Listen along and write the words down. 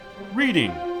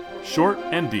Reading, Short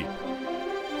and Deep.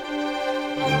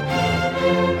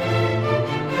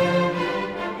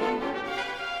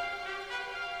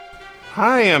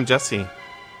 Hi, I'm Jesse.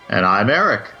 And I'm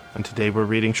Eric. And today we're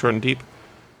reading Short and Deep,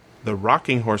 The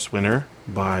Rocking Horse Winner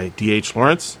by D.H.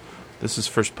 Lawrence. This is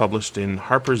first published in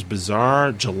Harper's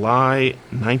Bazaar, July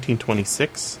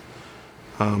 1926.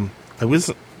 I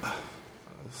was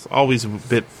always a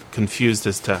bit confused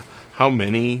as to how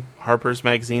many Harper's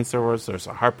magazines there was. There's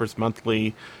a Harper's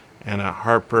Monthly and a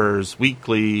Harper's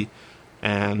Weekly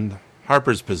and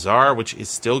Harper's Bazaar, which is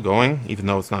still going, even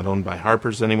though it's not owned by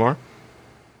Harper's anymore.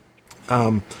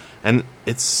 And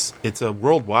it's a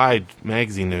worldwide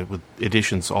magazine with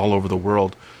editions all over the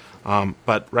world.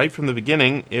 But right from the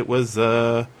beginning, it was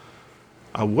a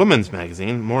woman's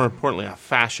magazine, more importantly, a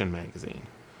fashion magazine.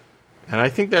 And I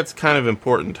think that's kind of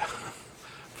important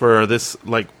for this.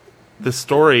 Like, this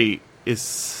story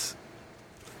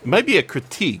might be a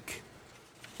critique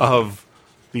of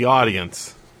the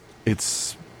audience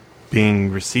it's being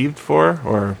received for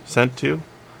or sent to.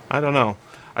 I don't know.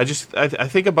 I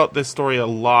think about this story a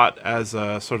lot as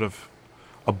a sort of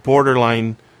a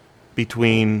borderline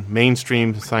between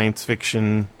mainstream science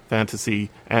fiction, fantasy,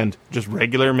 and just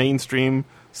regular mainstream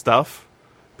stuff,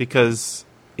 because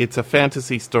it's a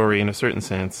fantasy story in a certain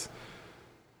sense,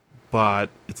 but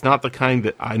it's not the kind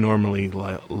that I normally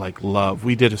love.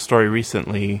 We did a story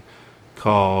recently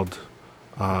called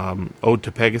Ode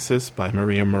to Pegasus by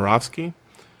Maria Moravsky,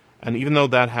 and even though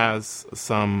that has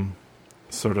some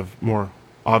sort of more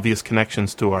obvious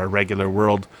connections to our regular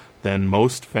world than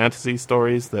most fantasy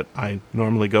stories that I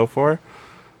normally go for,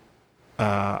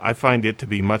 I find it to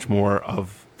be much more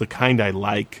of the kind I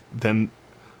like than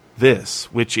this,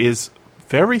 which is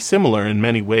very similar in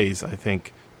many ways, I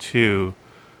think, to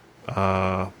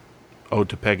Ode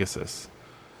to Pegasus.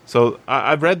 So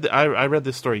I read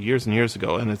this story years and years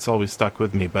ago, and it's always stuck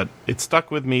with me. But it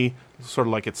stuck with me sort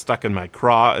of like it's stuck in my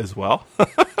craw as well.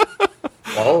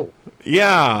 Oh,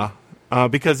 yeah,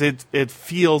 because it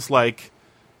feels like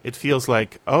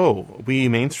oh, we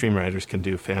mainstream writers can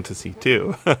do fantasy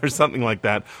too, or something like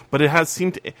that. But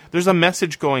there's a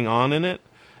message going on in it,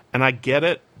 and I get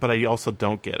it, but I also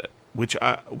don't get it. Which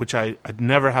I'd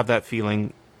never have that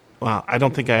feeling. Well, I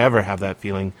don't think I ever have that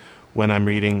feeling when I'm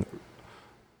reading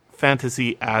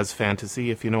fantasy as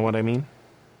fantasy, if you know what I mean.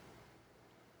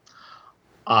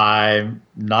 I'm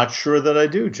not sure that I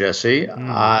do, Jesse.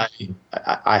 I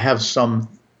have some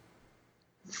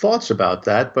thoughts about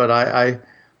that, but I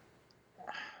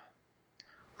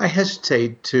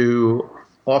hesitate to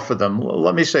offer them.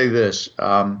 Let me say this.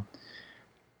 The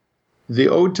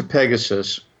Ode to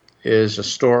Pegasus is a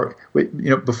story.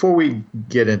 Before we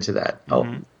get into that,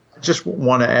 I just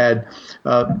want to add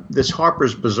this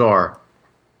Harper's Bazaar.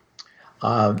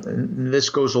 This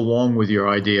goes along with your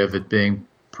idea of it being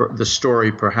the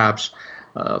story perhaps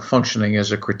functioning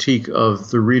as a critique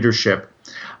of the readership.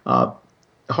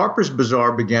 Harper's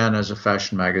Bazaar began as a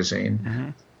fashion magazine. Mm-hmm.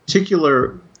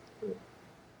 Particular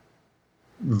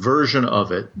version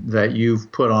of it that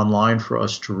you've put online for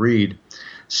us to read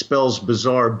spells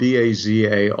Bazaar,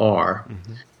 B-A-Z-A-R,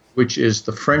 which is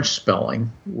the French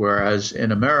spelling, whereas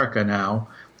in America now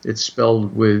it's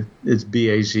spelled it's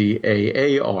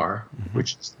B-A-Z-A-A-R,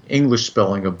 which is the English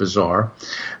spelling of bizarre.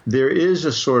 There is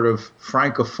a sort of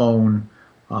francophone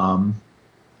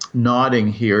nodding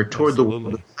here toward the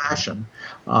world of fashion.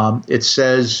 It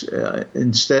says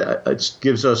instead, it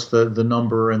gives us the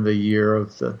number and the year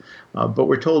of the, but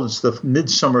we're told it's the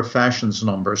Midsummer Fashions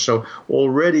number. So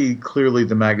already clearly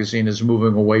the magazine is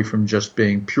moving away from just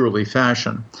being purely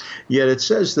fashion. Yet it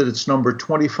says that it's number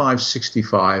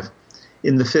 2565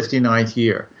 in the 59th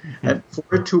year. Mm-hmm. And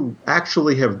for it to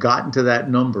actually have gotten to that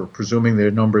number, presuming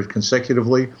they're numbered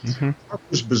consecutively,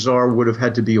 Harper's Bazaar would have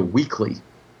had to be a weekly.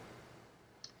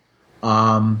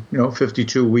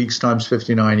 52 weeks times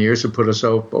 59 years would put us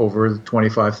up over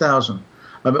 25,000,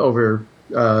 over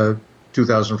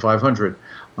 2,500.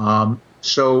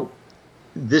 So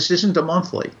this isn't a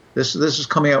monthly. This is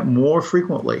coming out more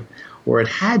frequently, or it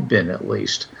had been at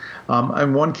least.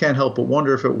 And one can't help but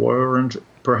wonder if it weren't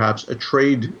perhaps a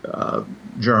trade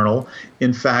journal.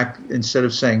 In fact, instead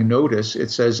of saying notice, it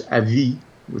says avis,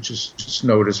 which is just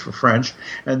notice for French.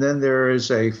 And then there is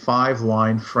a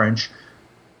 5-line French,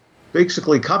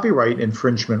 basically copyright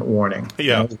infringement warning.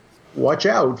 Yeah. Watch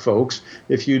out, folks.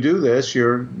 If you do this,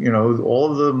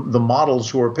 all of the models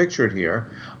who are pictured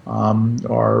here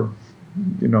are,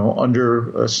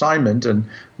 under assignment, and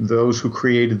those who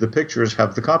created the pictures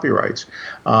have the copyrights.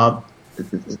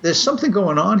 There's something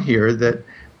going on here that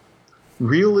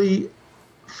really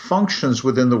functions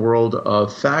within the world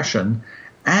of fashion,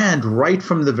 and right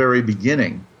from the very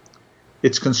beginning,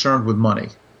 it's concerned with money.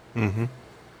 Mm-hmm.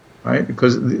 Right?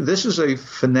 Because this is a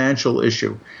financial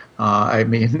issue,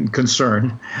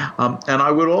 concern. And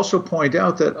I would also point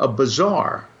out that a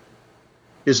bazaar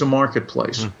is a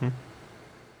marketplace. Mm-hmm.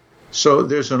 So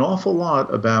there's an awful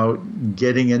lot about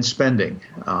getting and spending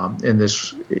in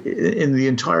the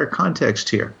entire context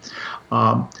here.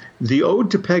 The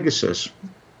Ode to Pegasus,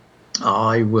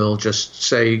 I will just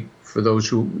say for those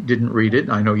who didn't read it,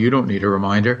 I know you don't need a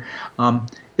reminder,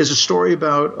 is a story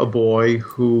about a boy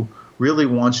who really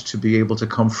wants to be able to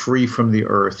come free from the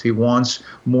earth. He wants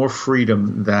more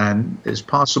freedom than is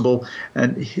possible.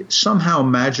 And somehow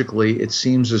magically it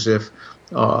seems as if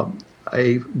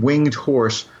a winged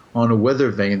horse on a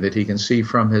weather vane that he can see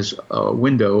from his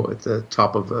window at the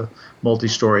top of a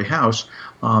multi-story house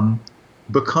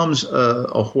becomes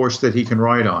a horse that he can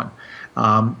ride on.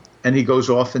 And he goes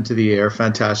off into the air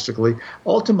fantastically.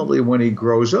 Ultimately, when he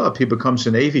grows up, he becomes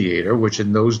an aviator, which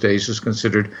in those days is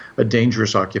considered a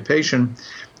dangerous occupation,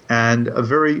 and a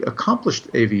very accomplished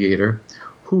aviator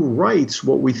who writes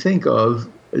what we think of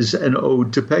as an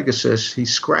ode to Pegasus. He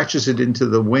scratches it into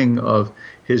the wing of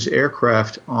his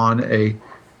aircraft on a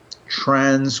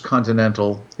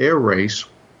transcontinental air race,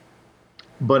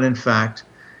 but in fact,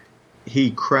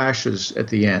 he crashes at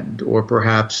the end, or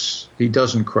perhaps he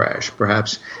doesn't crash.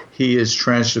 Perhaps he is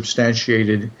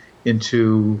transubstantiated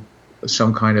into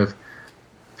some kind of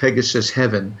Pegasus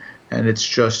heaven, and it's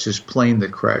just his plane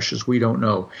that crashes. We don't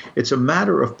know. It's a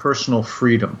matter of personal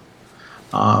freedom.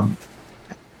 And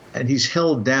he's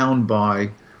held down by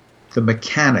the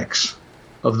mechanics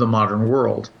of the modern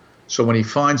world. So when he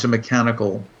finds a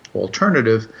mechanical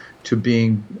alternative to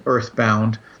being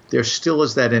earthbound, there still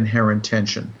is that inherent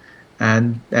tension.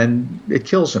 And it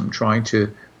kills him trying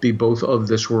to be both of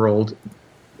this world,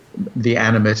 the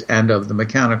animate, and of the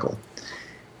mechanical.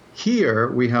 Here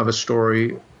we have a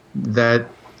story that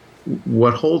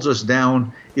what holds us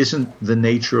down isn't the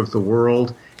nature of the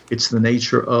world, it's the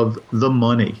nature of the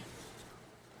money.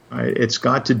 Right? It's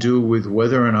got to do with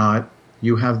whether or not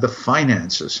you have the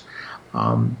finances.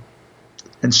 And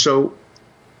so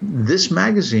this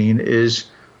magazine is,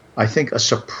 I think, a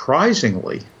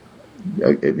surprisingly,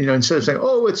 instead of saying,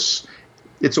 oh, it's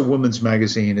a women's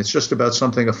magazine, it's just about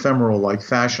something ephemeral like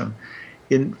fashion.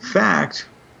 In fact,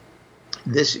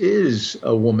 this is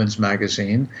a woman's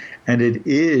magazine, and it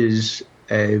is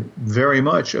very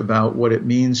much about what it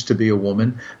means to be a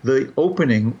woman. The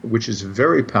opening, which is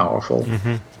very powerful,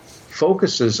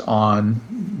 focuses on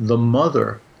the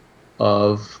mother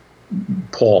of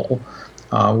Paul.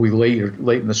 We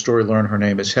late in the story learn her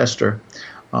name is Hester.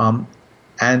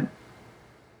 And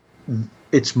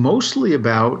it's mostly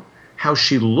about how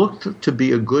she looked to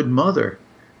be a good mother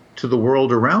to the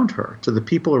world around her, to the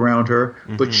people around her,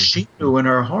 but she knew in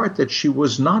her heart that she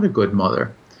was not a good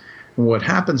mother. And what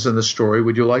happens in the story,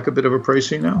 would you like a bit of a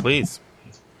précis now? Please.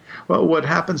 Well, what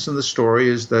happens in the story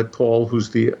is that Paul, who's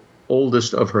the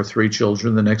oldest of her 3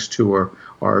 children, the next 2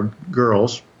 are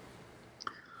girls,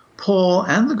 Paul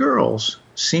and the girls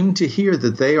seem to hear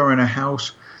that they are in a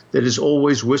house that is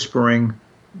always whispering,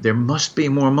 there must be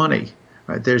more money.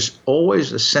 Right? There's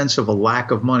always a sense of a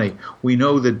lack of money. We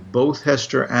know that both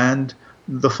Hester and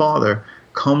the father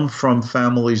come from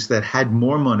families that had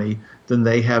more money than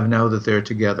they have now that they're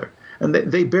together. And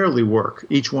they barely work.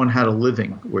 Each one had a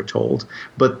living, we're told.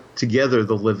 But together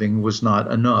the living was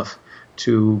not enough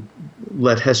to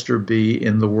let Hester be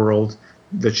in the world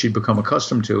that she'd become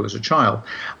accustomed to as a child.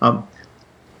 And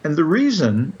the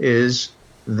reason is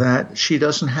that she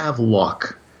doesn't have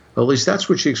luck. At least that's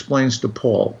what she explains to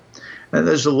Paul. And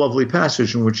there's a lovely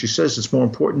passage in which she says it's more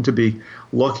important to be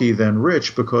lucky than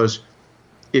rich, because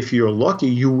if you're lucky,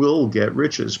 you will get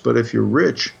riches. But if you're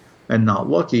rich and not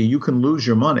lucky, you can lose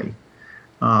your money.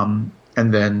 And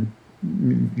then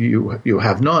you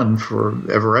have none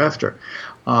forever after.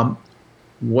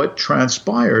 What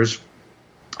transpires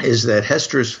is that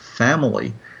Hester's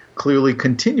family clearly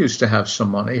continues to have some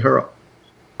money.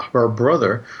 Her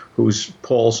brother, who's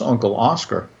Paul's uncle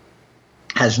Oscar,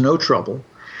 has no trouble,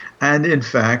 and in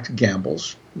fact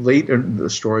gambles. Late in the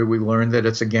story, we learn that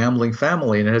it's a gambling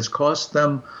family, and it has cost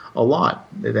them a lot.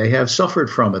 They have suffered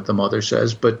from it, the mother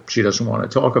says, but she doesn't want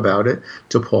to talk about it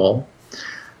to Paul.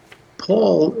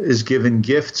 Paul is given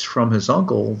gifts from his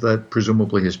uncle that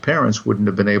presumably his parents wouldn't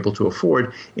have been able to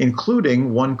afford,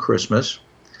 including one Christmas,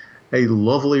 a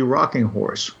lovely rocking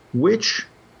horse, which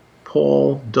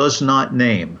Paul does not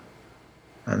name.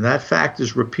 And that fact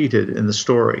is repeated in the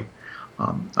story.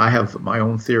 I have my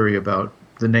own theory about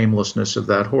the namelessness of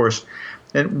that horse.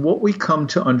 And what we come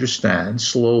to understand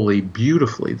slowly,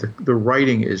 beautifully, the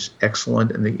writing is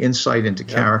excellent, and the insight into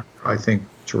character, I think,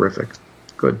 terrific.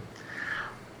 Good.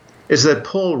 is that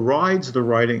Paul rides the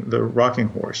rocking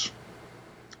horse,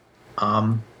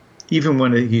 even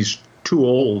when he's too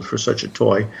old for such a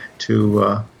toy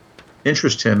to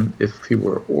interest him if he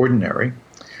were ordinary.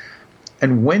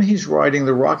 And when he's riding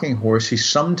the rocking horse, he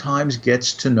sometimes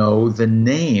gets to know the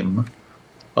name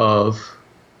of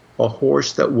a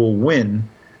horse that will win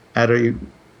at a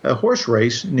horse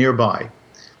race nearby.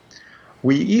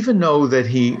 We even know that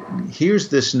he hears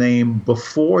this name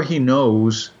before he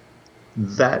knows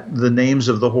that the names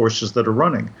of the horses that are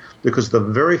running, because the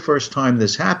very first time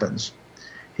this happens,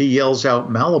 he yells out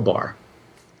Malabar,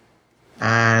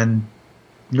 and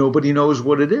nobody knows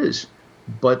what it is.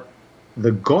 But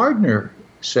the gardener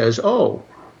says, "Oh,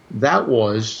 that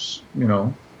was,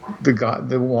 the guy,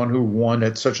 the one who won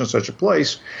at such and such a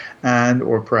place,"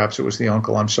 or perhaps it was the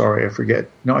uncle. I'm sorry, I forget.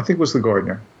 No, I think it was the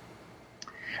gardener.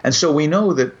 And so we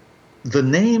know that the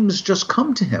names just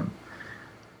come to him.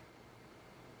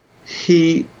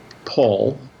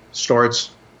 Paul,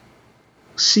 starts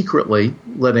secretly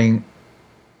letting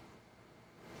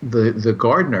the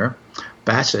gardener,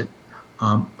 Bassett,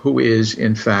 who is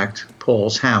in fact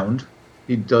Paul's hound,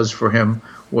 he does for him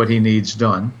what he needs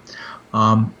done,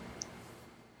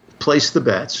 place the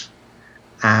bets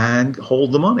and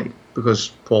hold the money because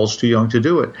Paul's too young to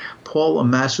do it. Paul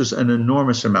amasses an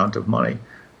enormous amount of money.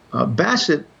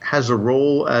 Bassett has a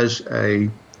role as a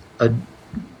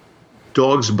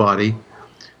dog's body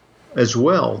as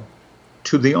well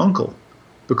to the uncle,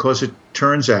 because it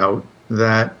turns out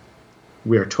that,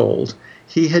 we are told,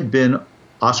 he had been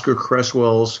Oscar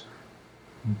Cresswell's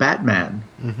Batman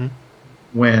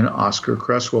when Oscar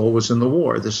Cresswell was in the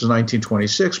war. This is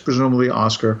 1926. Presumably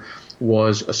Oscar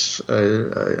was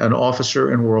an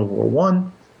officer in World War I,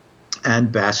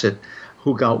 and Bassett,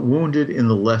 who got wounded in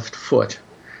the left foot,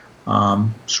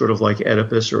 sort of like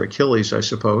Oedipus or Achilles, I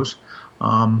suppose,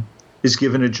 is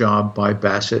given a job by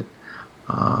by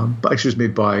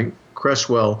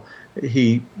Cresswell.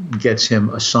 He gets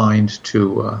him assigned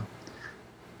to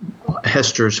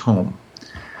Hester's home.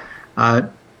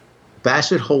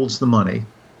 Bassett holds the money.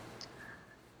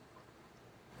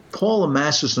 Paul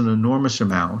amasses an enormous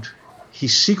amount. He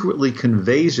secretly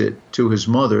conveys it to his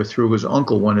mother through his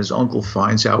uncle when his uncle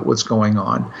finds out what's going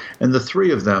on. And the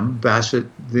three of them, Bassett,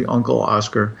 the uncle,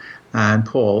 Oscar, and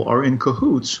Paul, are in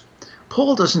cahoots.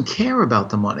 Paul doesn't care about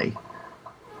the money.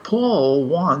 Paul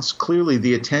wants clearly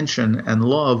the attention and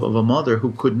love of a mother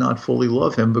who could not fully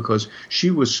love him because she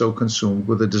was so consumed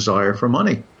with a desire for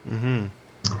money.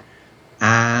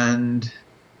 And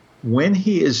when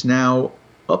he is now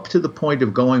up to the point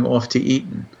of going off to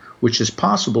Eton, which is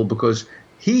possible because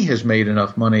he has made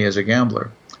enough money as a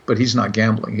gambler, but he's not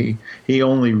gambling. He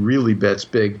only really bets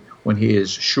big when he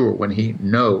is sure, when he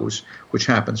knows, which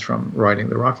happens from riding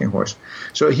the rocking horse.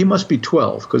 So he must be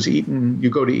 12, because Eton, you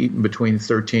go to Eton between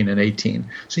 13 and 18.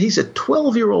 So he's a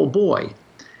 12-year-old boy,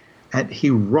 and he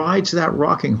rides that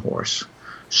rocking horse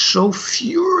so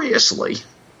furiously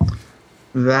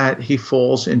that he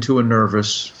falls into a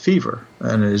nervous fever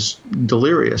and is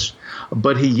delirious.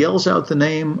 But he yells out the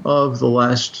name of the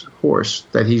last horse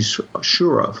that he's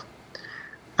sure of.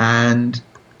 And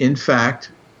in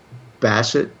fact,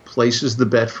 Bassett places the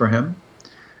bet for him.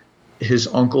 His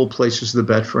uncle places the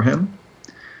bet for him.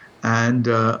 And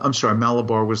I'm sorry,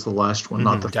 Malabar was the last one,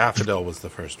 not the Daffodil was the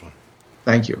first one.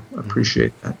 Thank you. I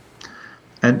appreciate that.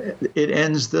 And it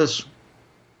ends this.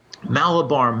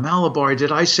 Malabar.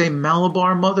 Did I say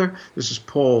Malabar, Mother? This is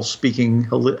Paul speaking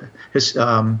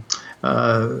in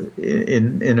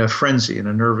a frenzy, in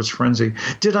a nervous frenzy.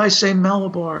 Did I say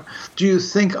Malabar? Do you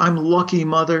think I'm lucky,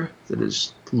 Mother? That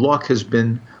is, luck has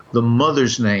been the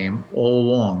mother's name all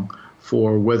along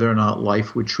for whether or not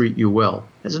life would treat you well.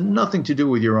 It has nothing to do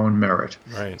with your own merit.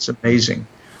 Right. It's amazing.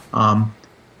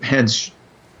 Hence,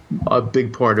 a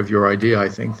big part of your idea, I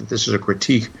think, that this is a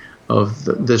critique of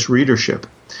this readership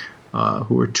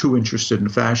who are too interested in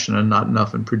fashion and not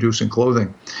enough in producing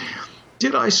clothing.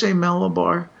 Did I say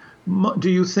Malabar? Do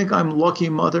you think I'm lucky,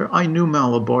 Mother? I knew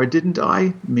Malabar, didn't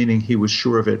I? Meaning he was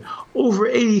sure of it. Over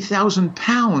 80,000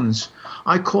 pounds.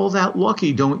 I call that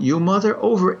lucky, don't you, Mother?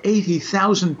 Over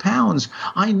 80,000 pounds.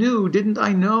 I knew, didn't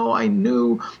I know? I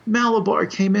knew. Malabar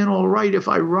came in all right. If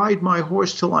I ride my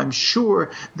horse till I'm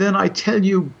sure, then I tell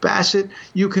you, Bassett,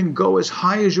 you can go as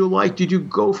high as you like. Did you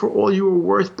go for all you were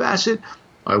worth, Bassett?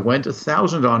 I went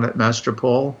 1,000 on it, Master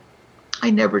Paul. I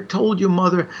never told you,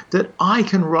 Mother, that I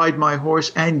can ride my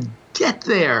horse and get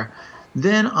there.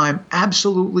 Then I'm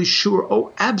absolutely sure.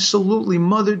 Oh, absolutely,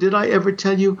 Mother, did I ever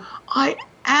tell you? I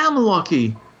am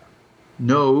lucky.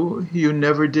 No, you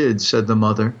never did, said the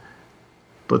mother.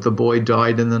 But the boy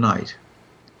died in the night.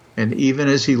 And even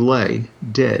as he lay,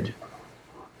 dead,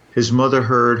 his mother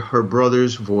heard her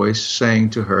brother's voice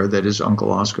saying to her, that is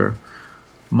Uncle Oscar,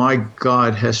 "My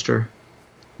God, Hester,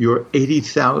 you're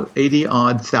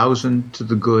 80-odd thousand to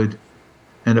the good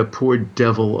and a poor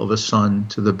devil of a son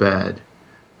to the bad.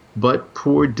 But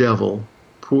poor devil,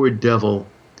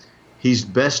 he's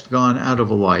best gone out of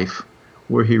a life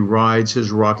where he rides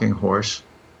his rocking horse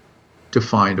to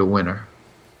find a winner."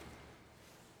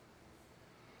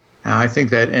 And I think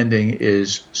that ending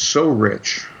is so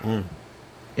rich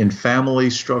in family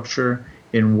structure,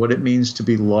 in what it means to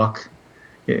be lucky,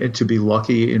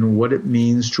 in what it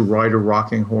means to ride a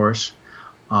rocking horse.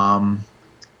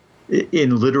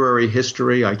 In literary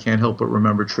history, I can't help but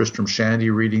remember Tristram Shandy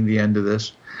reading the end of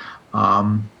this.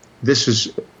 This is,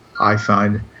 I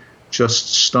find,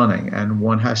 just stunning. And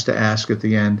one has to ask at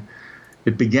the end,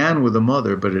 it began with a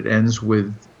mother, but it ends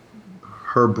with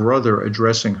her brother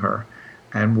addressing her.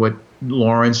 And what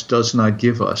Lawrence does not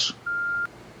give us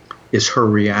is her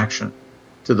reaction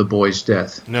to the boy's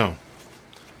death. No.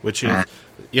 Which is,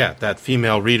 that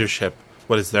female readership,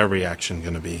 what is their reaction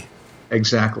going to be?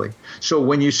 Exactly. So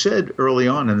when you said early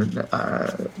on in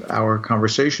our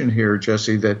conversation here,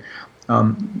 Jesse, that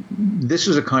this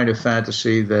is a kind of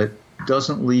fantasy that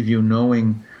doesn't leave you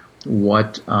knowing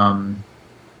what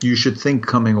you should think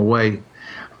coming away,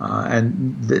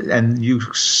 and you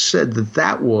said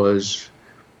that was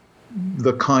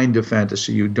the kind of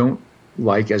fantasy you don't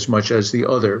like as much as the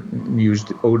other.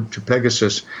 Used Ode to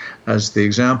Pegasus as the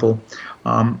example.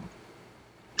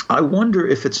 I wonder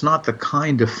if it's not the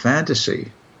kind of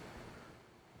fantasy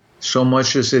so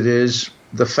much as it is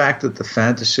the fact that the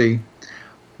fantasy,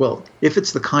 well, if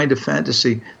it's the kind of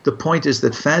fantasy, the point is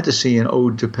that fantasy in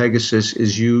Ode to Pegasus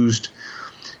is used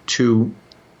to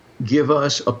give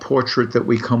us a portrait that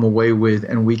we come away with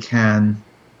and we can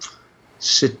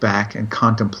sit back and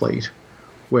contemplate.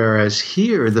 Whereas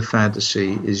here the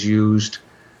fantasy is used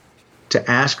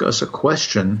to ask us a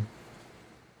question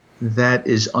that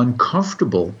is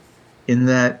uncomfortable, in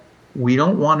that we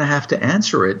don't want to have to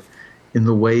answer it in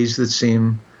the ways that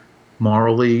seem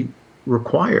morally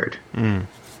required. In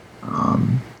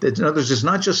other words, it's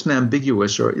not just an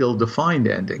ambiguous or ill-defined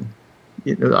ending.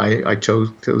 I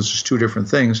chose those two different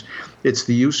things. It's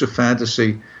the use of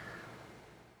fantasy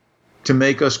to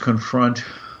make us confront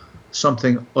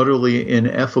something utterly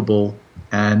ineffable,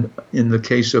 and in the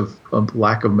case of a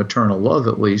lack of maternal love,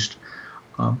 at least,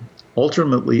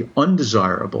 ultimately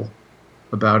undesirable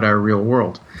about our real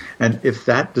world. And if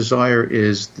that desire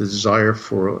is the desire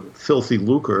for filthy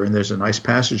lucre, and there's a nice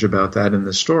passage about that in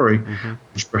the story,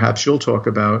 which perhaps you'll talk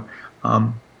about,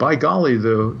 by golly,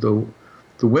 the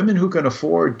women who can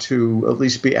afford to at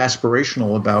least be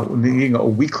aspirational about needing a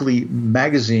weekly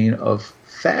magazine of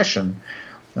fashion,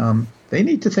 they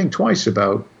need to think twice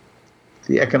about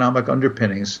the economic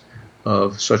underpinnings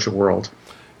of such a world.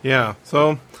 Yeah,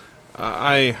 so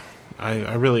I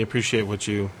really appreciate what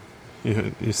you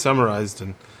summarized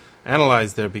and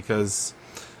analyzed there, because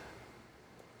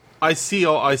I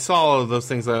saw all of those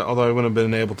things, although I wouldn't have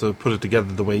been able to put it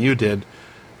together the way you did.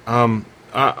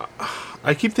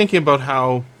 I keep thinking about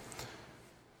how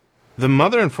the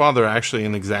mother and father are actually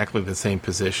in exactly the same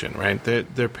position, right?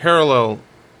 They're parallel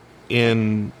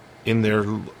in their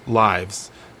lives.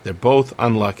 They're both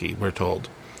unlucky, we're told.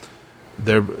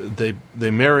 They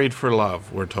married for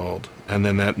love, we're told, and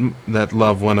then that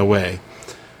love went away.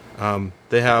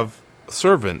 They have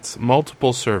servants,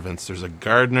 multiple servants. There's a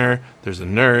gardener, there's a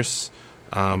nurse.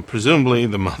 Presumably,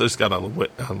 the mother's got a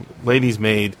lady's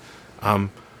maid.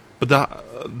 But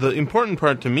the important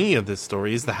part to me of this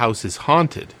story is the house is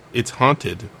haunted. It's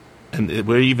haunted, and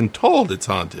we're even told it's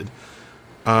haunted.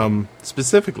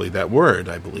 Specifically, that word,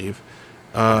 I believe.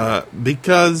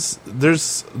 Because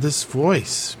there's this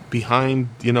voice behind,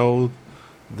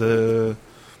 the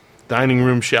dining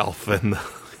room shelf, and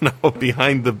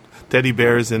behind the teddy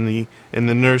bears in the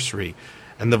nursery,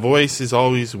 and the voice is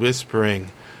always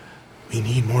whispering, "We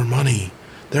need more money.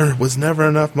 There was never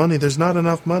enough money. There's not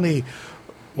enough money."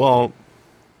 Well,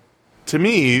 to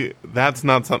me, that's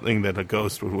not something that a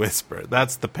ghost would whisper.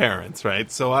 That's the parents, right?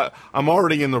 So I'm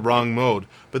already in the wrong mode.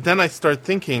 But then I start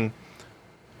thinking,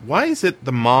 why is it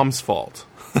the mom's fault?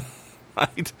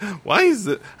 Right? Why is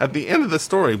it, at the end of the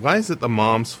story, why is it the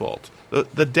mom's fault?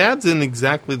 The dad's in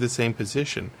exactly the same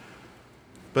position.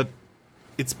 But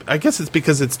I guess it's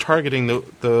because it's targeting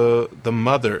the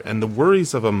mother and the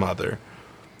worries of a mother.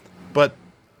 But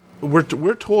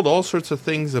we're told all sorts of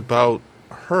things about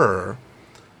her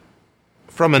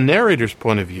from a narrator's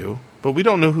point of view, but we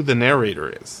don't know who the narrator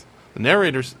is. The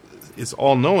narrator is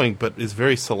all-knowing, but is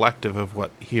very selective of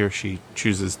what he or she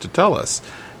chooses to tell us.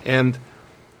 And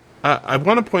I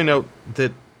want to point out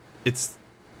that it's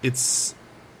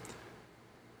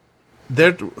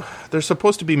they're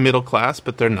supposed to be middle class,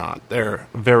 but they're not. They're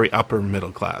very upper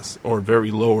middle class or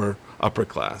very lower upper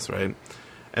class, right?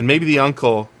 And maybe the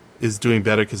uncle is doing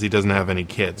better because he doesn't have any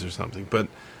kids or something. But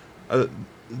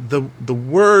the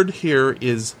word here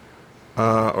is,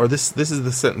 or this is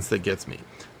the sentence that gets me.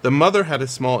 The mother had a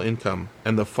small income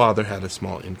and the father had a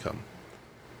small income,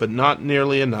 but not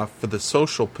nearly enough for the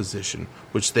social position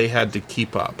which they had to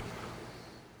keep up.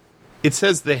 It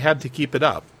says they had to keep it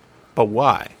up, but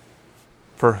why?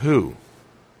 For who?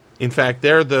 In fact,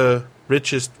 they're the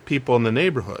richest people in the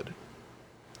neighborhood.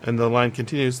 And the line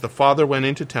continues, the father went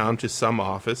into town to some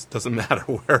office, doesn't matter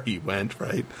where he went,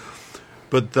 right?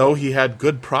 But though he had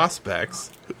good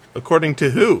prospects, according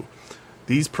to who?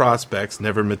 These prospects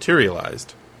never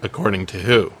materialized, according to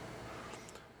who?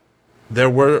 There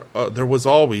was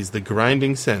always the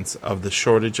grinding sense of the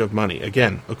shortage of money.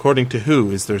 Again, according to who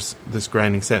is there's this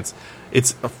grinding sense?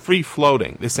 It's a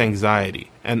free-floating, this anxiety.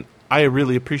 And I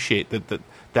really appreciate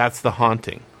that's the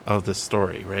haunting of the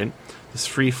story, right? This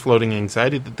free-floating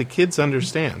anxiety that the kids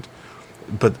understand,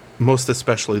 but most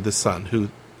especially the son, who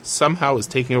somehow is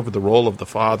taking over the role of the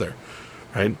father,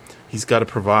 right? He's got to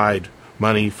provide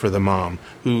money for the mom,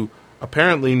 who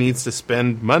apparently needs to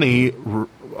spend money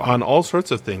on all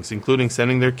sorts of things, including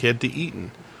sending their kid to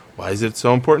Eton. Why is it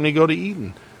so important to go to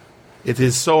Eton? It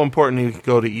is so important to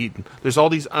go to Eton. There's all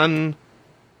these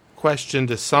unquestioned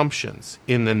assumptions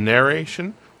in the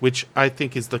narration, which I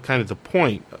think is the kind of the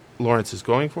point Lawrence is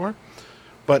going for.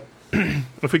 But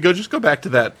if we just go back to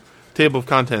that table of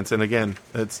contents, and again,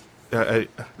 this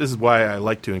is why I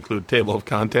like to include table of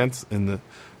contents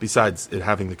besides it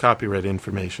having the copyright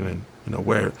information and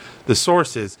where the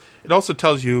source is. It also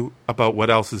tells you about what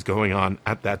else is going on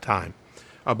at that time.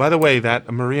 By the way,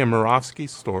 that Maria Moravsky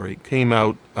story came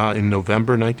out in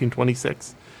November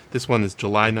 1926. This one is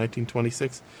July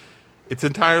 1926. It's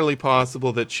entirely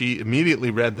possible that she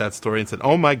immediately read that story and said,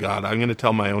 oh my God, I'm going to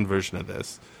tell my own version of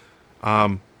this.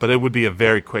 But it would be a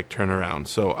very quick turnaround.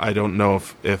 So I don't know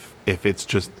if it's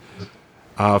just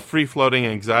free-floating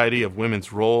anxiety of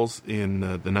women's roles in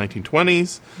the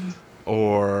 1920s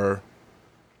or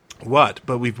what.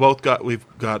 But we've got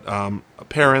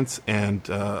parents and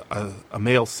a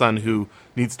male son who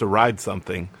needs to ride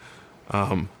something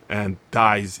and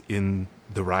dies in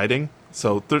the riding.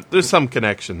 So there's some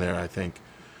connection there, I think.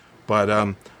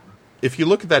 But if you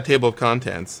look at that table of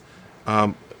contents,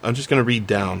 I'm just going to read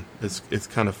down. It's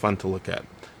kind of fun to look at.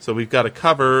 So we've got a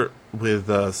cover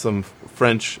with some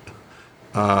French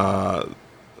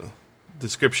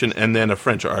description and then a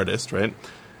French artist, right?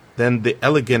 Then the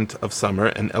elegant of summer,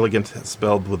 and elegant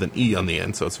spelled with an E on the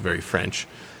end, so it's very French.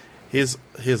 His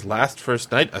last first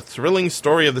night, a thrilling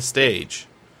story of the stage.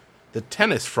 The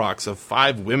tennis frocks of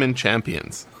 5 women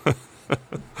champions.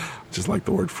 Just like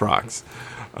the word frocks.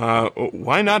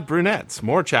 Why not brunettes?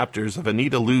 More chapters of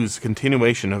Anita Lou's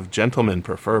continuation of Gentlemen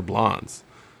Prefer Blondes.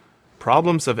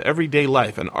 Problems of Everyday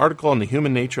Life, an article on the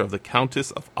human nature of the Countess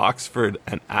of Oxford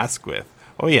and Asquith.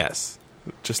 Oh, yes.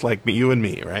 Just like you and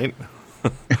me, right?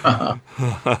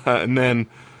 And then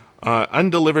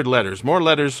undelivered letters. More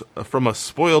letters from a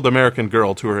spoiled American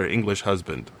girl to her English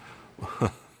husband.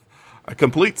 A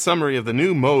complete summary of the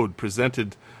new mode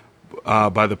presented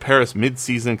by the Paris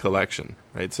mid-season collection,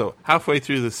 right? So halfway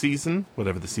through the season,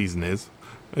 whatever the season is,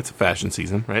 it's a fashion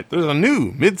season, right? There's a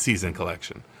new mid-season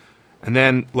collection. And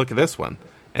then look at this one.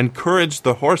 Encourage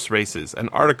the horse races, an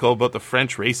article about the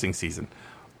French racing season.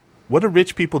 What do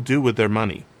rich people do with their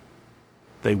money?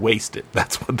 They waste it.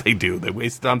 That's what they do. They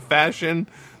waste it on fashion.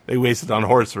 They waste it on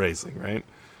horse racing, right?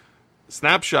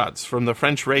 Snapshots from the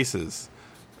French races.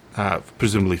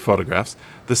 Presumably photographs,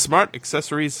 the smart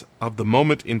accessories of the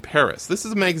moment in Paris. This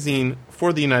is a magazine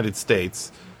for the United States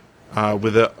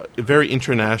with a very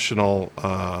international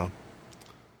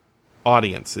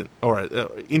audience, or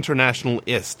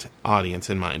internationalist audience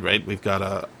in mind, right? We've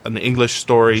got an English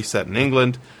story set in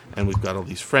England, and we've got all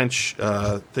these French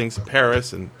things in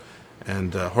Paris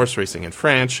and horse racing in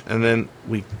French, and then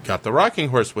we got the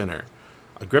Rocking Horse winner,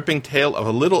 a gripping tale of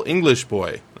a little English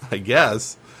boy, I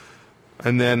guess.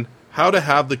 And then, how to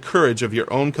have the courage of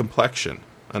your own complexion.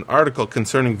 An article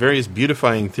concerning various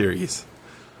beautifying theories.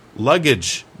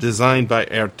 Luggage, designed by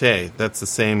Erte. That's the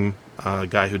same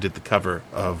guy who did the cover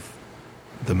of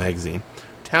the magazine.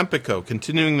 Tampico,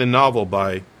 continuing the novel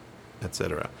by,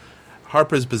 etc.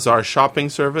 Harper's Bazaar shopping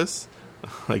service.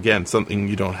 Again, something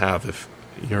you don't have if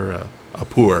you're a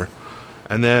poor.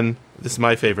 And then, this is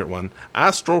my favorite one.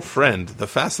 Astral Friend, the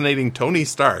fascinating Tony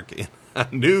Stark in A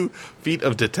New Feat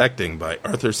of Detecting by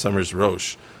Arthur Summers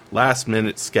Roche.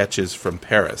 Last-minute sketches from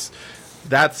Paris.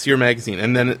 That's your magazine.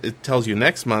 And then it tells you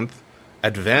next month,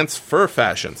 Advanced Fur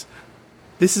Fashions.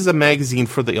 This is a magazine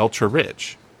for the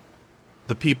ultra-rich.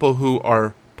 The people who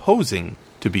are posing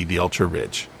to be the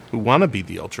ultra-rich, who want to be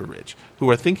the ultra-rich, who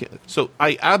are thinking... So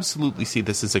I absolutely see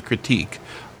this as a critique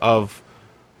of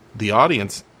the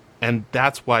audience, and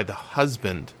that's why the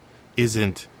husband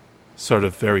isn't sort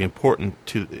of very important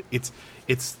to...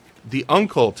 It's the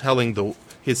uncle telling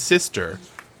his sister,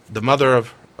 the mother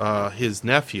of his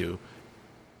nephew,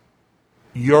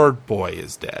 your boy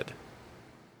is dead.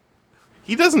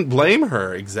 He doesn't blame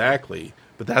her exactly,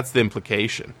 but that's the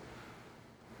implication.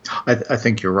 I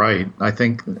think you're right. I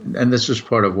think, and this is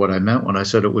part of what I meant when I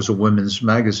said it was a women's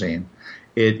magazine.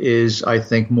 It is, I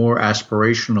think, more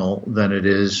aspirational than it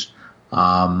is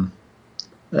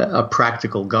a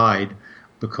practical guide,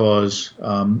 because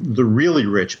the really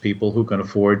rich people who can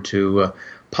afford to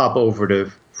pop over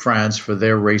to France for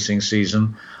their racing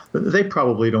season, they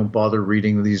probably don't bother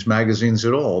reading these magazines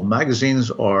at all. Magazines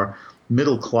are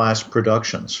middle-class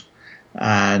productions,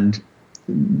 and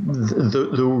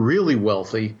the really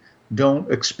wealthy don't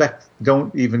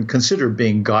even consider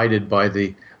being guided by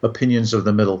the opinions of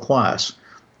the middle class.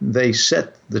 They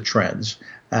set the trends,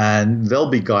 and they'll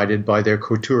be guided by their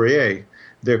couturiers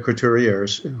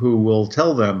who will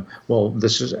tell them, well,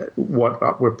 this is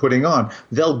what we're putting on.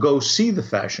 They'll go see the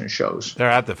fashion shows. They're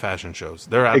at the fashion shows.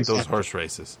 They're at those horse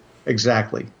races.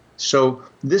 Exactly. So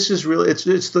this is really, it's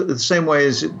the same way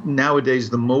as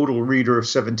nowadays the modal reader of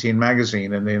 17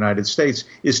 magazine in the United States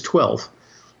is 12.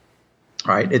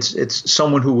 Right? It's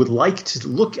someone who would like to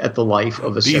look at the life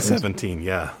of a B17,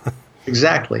 yeah.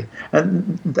 Exactly.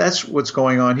 And that's what's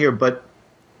going on here. But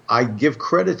I give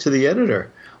credit to the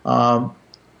editor.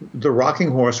 The Rocking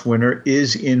Horse winner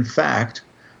is, in fact,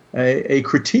 a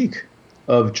critique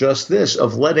of just this,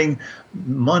 of letting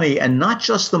money, and not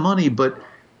just the money, but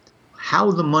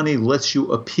how the money lets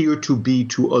you appear to be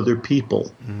to other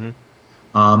people.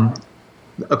 Mm-hmm.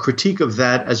 A critique of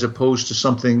that as opposed to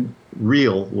something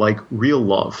real, like real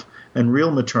love and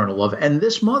real maternal love. And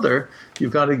this mother,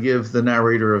 you've got to give the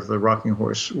narrator of the Rocking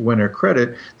Horse winner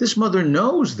credit, this mother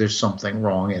knows there's something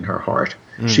wrong in her heart.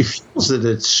 Mm. She feels that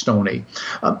it's stony.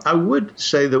 I would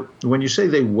say that when you say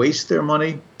they waste their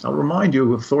money, I'll remind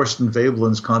you of Thorsten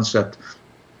Veblen's concept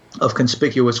of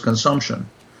conspicuous consumption.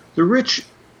 The rich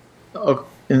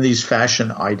in these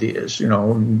fashion ideas,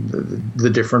 the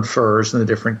different furs and the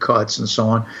different cuts and so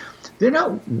on, they're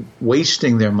not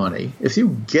wasting their money. If you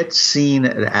get seen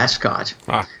at Ascot,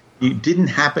 you didn't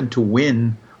happen to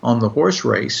win on the horse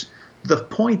race, the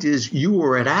point is you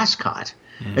were at Ascot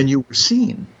and you were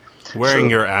seen. Wearing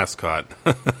your Ascot.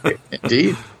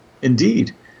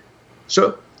 Indeed.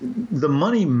 So the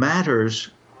money matters,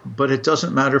 but it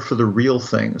doesn't matter for the real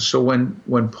things. So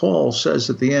when Paul says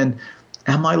at the end,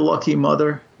 am I lucky,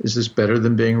 mother? Is this better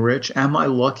than being rich? Am I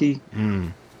lucky?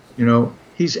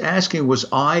 He's asking, was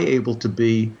I able to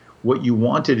be what you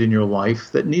wanted in your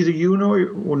life that neither you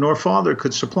nor father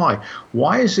could supply?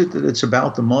 Why is it that it's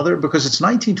about the mother? Because it's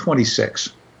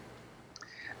 1926,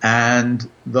 and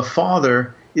the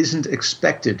father isn't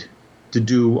expected to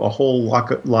do a whole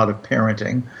lot of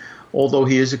parenting, although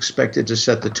he is expected to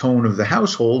set the tone of the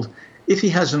household if he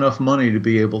has enough money to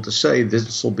be able to say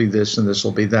this will be this and this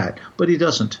will be that. But he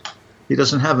doesn't. He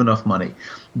doesn't have enough money.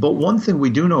 But one thing we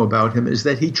do know about him is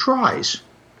that he tries.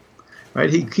 Right?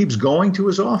 He keeps going to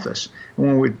his office. And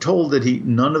when we're told that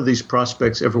none of these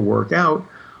prospects ever work out,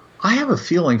 I have a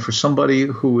feeling for somebody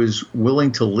who is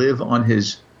willing to live on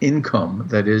his income,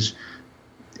 that is,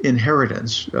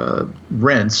 inheritance,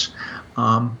 rents,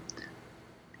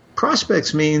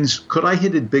 prospects means, could I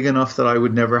hit it big enough that I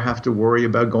would never have to worry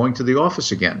about going to the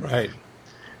office again? Right.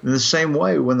 In the same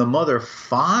way, when the mother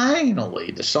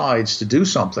finally decides to do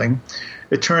something,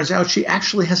 it turns out she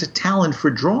actually has a talent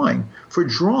for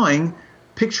drawing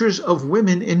pictures of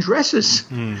women in dresses.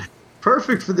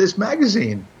 Perfect for this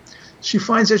magazine. She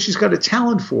finds out she's got a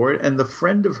talent for it, and the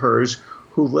friend of hers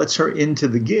who lets her into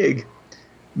the gig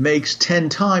makes 10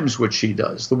 times what she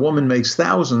does. The woman makes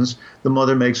thousands, the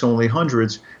mother makes only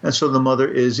hundreds, and so the mother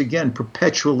is, again,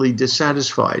 perpetually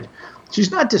dissatisfied.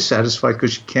 She's not dissatisfied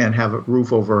because she can't have a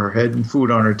roof over her head and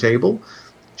food on her table.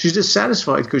 She's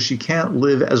dissatisfied because she can't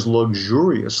live as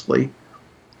luxuriously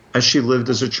as she lived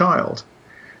as a child.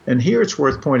 And here it's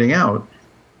worth pointing out,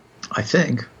 I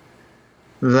think,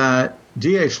 that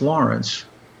D.H. Lawrence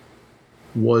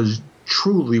was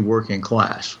truly working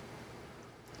class.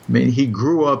 I mean, he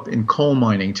grew up in coal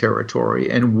mining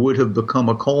territory and would have become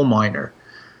a coal miner,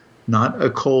 not a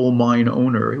coal mine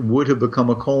owner. He would have become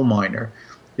a coal miner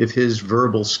if his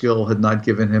verbal skill had not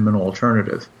given him an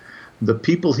alternative. The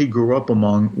people he grew up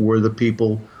among were the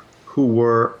people who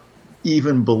were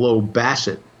even below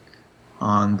Bassett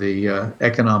on the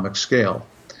economic scale.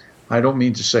 I don't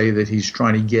mean to say that he's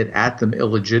trying to get at them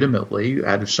illegitimately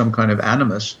out of some kind of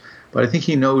animus, but I think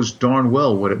he knows darn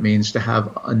well what it means to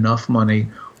have enough money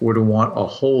or to want a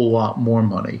whole lot more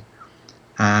money.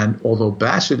 And although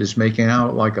Bassett is making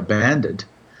out like a bandit,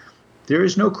 there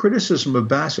is no criticism of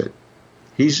Bassett.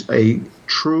 He's a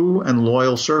true and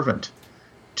loyal servant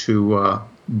to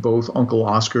both Uncle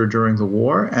Oscar during the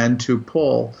war and to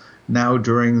Paul now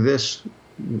during this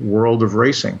world of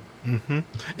racing. Mm-hmm.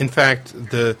 In fact,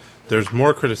 there's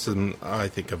more criticism, I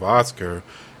think, of Oscar.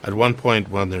 At one point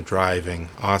when they're driving,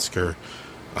 Oscar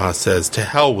says, "To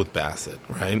hell with Bassett,"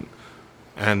 right?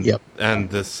 And yep. and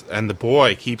the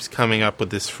boy keeps coming up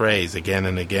with this phrase again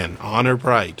and again: "Honor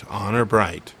bright,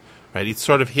 right?" It's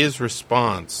sort of his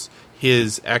response,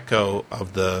 his echo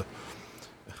of the.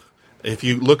 If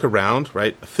you look around,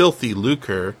 right, filthy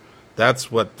lucre.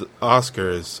 That's what Oscar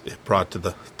is brought to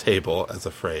the table as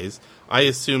a phrase. I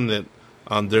assume that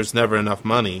 "there's never enough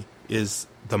money" is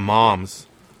the mom's,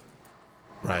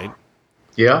 right?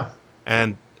 Yeah.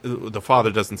 And the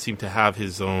father doesn't seem to have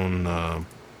his own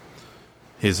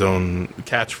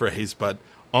catchphrase, but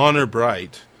 "honor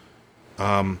bright."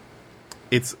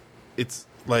 It's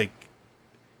like,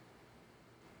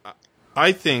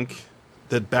 I think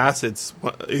that Bassett's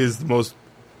is the most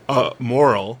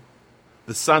moral.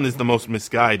 The son is the most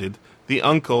misguided. The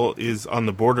uncle is on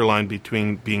the borderline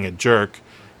between being a jerk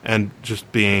and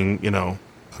just being, a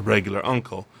regular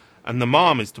uncle. And the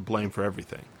mom is to blame for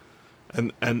everything.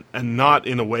 And not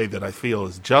in a way that I feel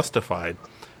is justified,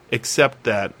 except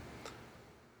that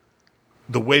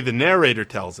the way the narrator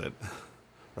tells it,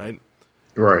 right?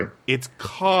 Right. It's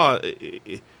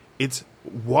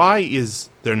why is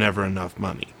there never enough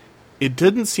money? It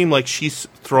didn't seem like she's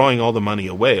throwing all the money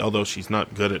away, although she's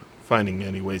not good at finding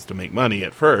any ways to make money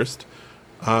at first.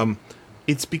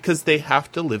 It's because they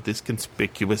have to live this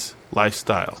conspicuous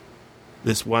lifestyle,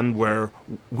 this one where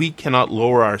we cannot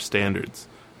lower our standards.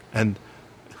 And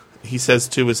he says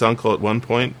to his uncle at one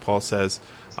point, Paul says,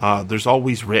 there's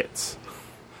always writs,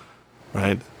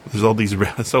 right? There's all these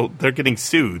writs. So they're getting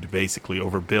sued, basically,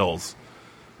 over bills.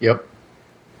 Yep.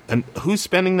 And who's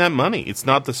spending that money? It's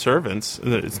not the servants.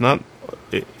 It's not.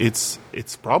 It's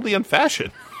probably on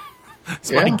fashion.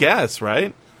 It's my guess,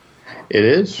 right? It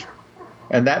is.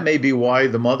 And that may be why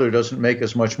the mother doesn't make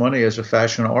as much money as a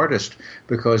fashion artist,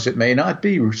 because it may not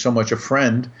be so much a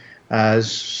friend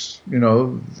as,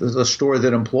 the store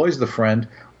that employs the friend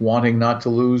wanting not to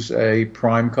lose a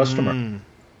prime customer.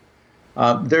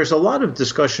 There's a lot of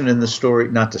discussion in the story,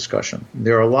 not discussion.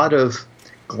 There are a lot of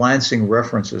glancing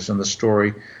references in the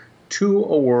story to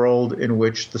a world in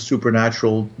which the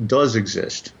supernatural does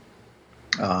exist.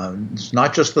 It's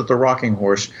not just that the rocking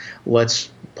horse lets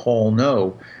Paul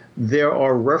know. There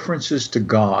are references to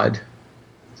God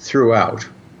throughout.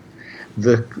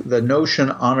 The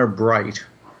notion honor bright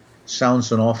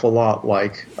sounds an awful lot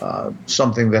like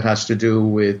something that has to do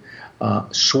with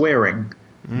swearing,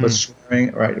 but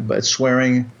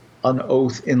swearing an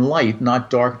oath in light, not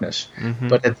darkness. Mm-hmm.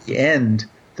 But at the end,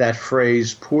 that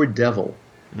phrase, "poor devil,"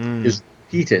 is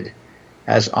repeated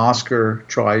as Oscar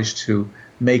tries to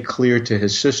make clear to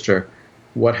his sister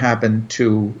what happened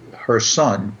to her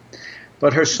son.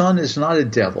 But her son is not a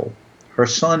devil. Her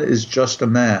son is just a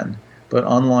man. But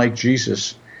unlike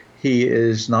Jesus, he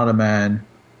is not a man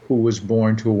who was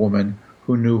born to a woman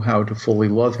who knew how to fully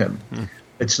love him.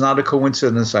 It's not a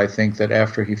coincidence, I think, that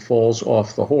after he falls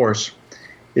off the horse,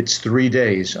 it's 3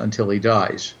 days until he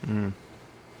dies.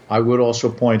 I would also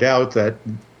point out that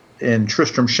in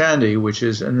Tristram Shandy, which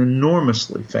is an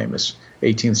enormously famous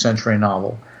 18th century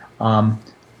novel,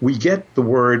 we get the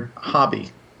word hobby,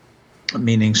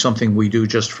 meaning something we do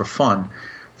just for fun,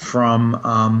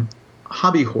 from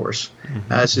hobby horse,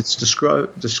 as it's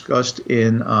discussed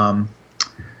in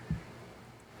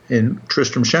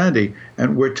Tristram Shandy.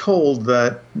 And we're told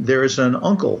that there is an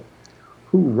uncle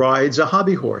who rides a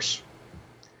hobby horse.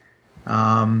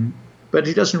 But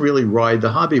he doesn't really ride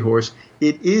the hobby horse.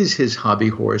 It is his hobby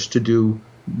horse to do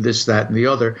this, that, and the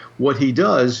other. What he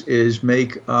does is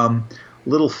make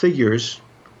little figures,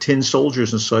 tin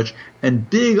soldiers and such, and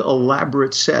big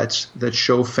elaborate sets that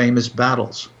show famous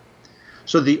battles.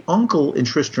 So the uncle in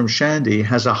Tristram Shandy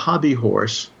has a hobby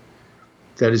horse.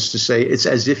 That is to say, it's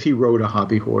as if he rode a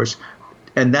hobby horse.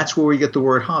 And that's where we get the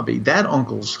word hobby. That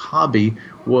uncle's hobby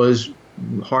was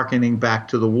hearkening back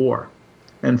to the war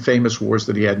and famous wars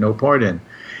that he had no part in.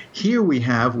 Here we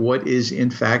have what is,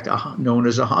 in fact, known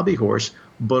as a hobby horse,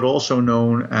 but also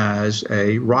known as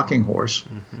a rocking horse.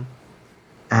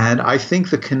 And I think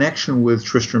the connection with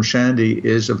Tristram Shandy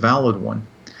is a valid one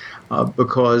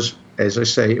because, as I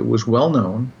say, it was well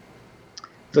known.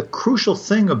 The crucial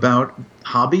thing about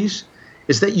hobbies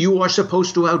is that you are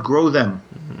supposed to outgrow them.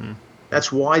 Mm-hmm.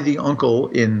 That's why the uncle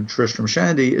in Tristram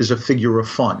Shandy is a figure of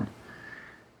fun.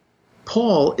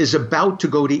 Paul is about to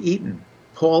go to Eton.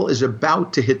 Paul is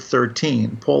about to hit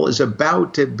 13. Paul is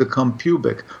about to become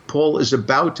pubic. Paul is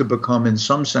about to become, in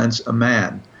some sense, a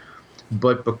man.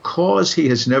 But because he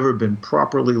has never been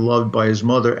properly loved by his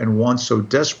mother and wants so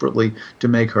desperately to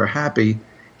make her happy,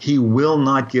 he will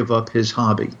not give up his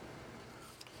hobby.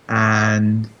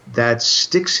 And that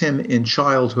sticks him in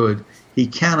childhood. He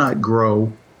cannot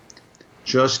grow,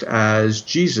 just as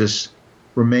Jesus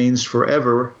remains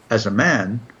forever as a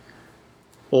man,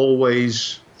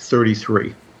 always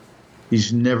 33.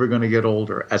 He's never going to get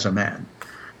older as a man.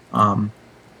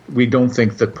 We don't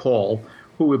think that Paul,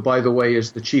 who, by the way,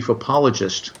 is the chief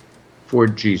apologist for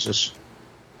Jesus,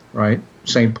 right?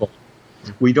 St. Paul.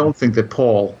 We don't think that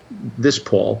Paul, this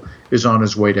Paul, is on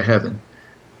his way to heaven.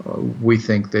 We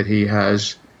think that he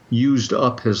has used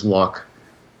up his luck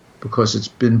because it's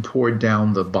been poured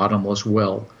down the bottomless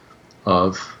well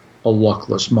of a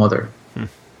luckless mother.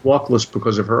 Luckless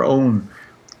because of her own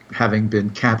having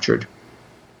been captured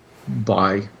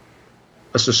by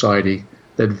a society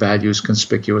that values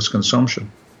conspicuous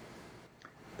consumption.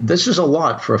 This is a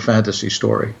lot for a fantasy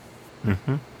story.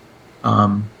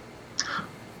 Mm-hmm.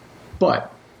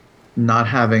 But not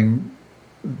having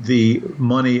the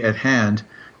money at hand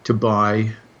to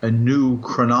buy a new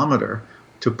chronometer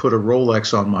to put a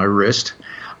Rolex on my wrist,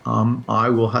 I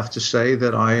will have to say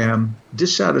that I am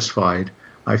dissatisfied.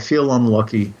 I feel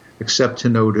unlucky, except to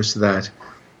notice that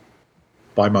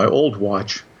by my old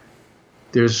watch,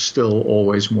 there's still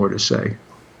always more to say.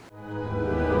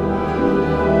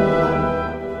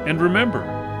 And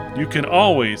remember, you can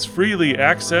always freely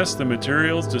access the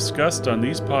materials discussed on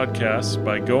these podcasts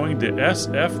by going to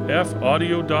sffaudio.com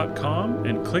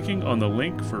and clicking on the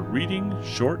link for Reading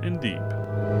Short and Deep.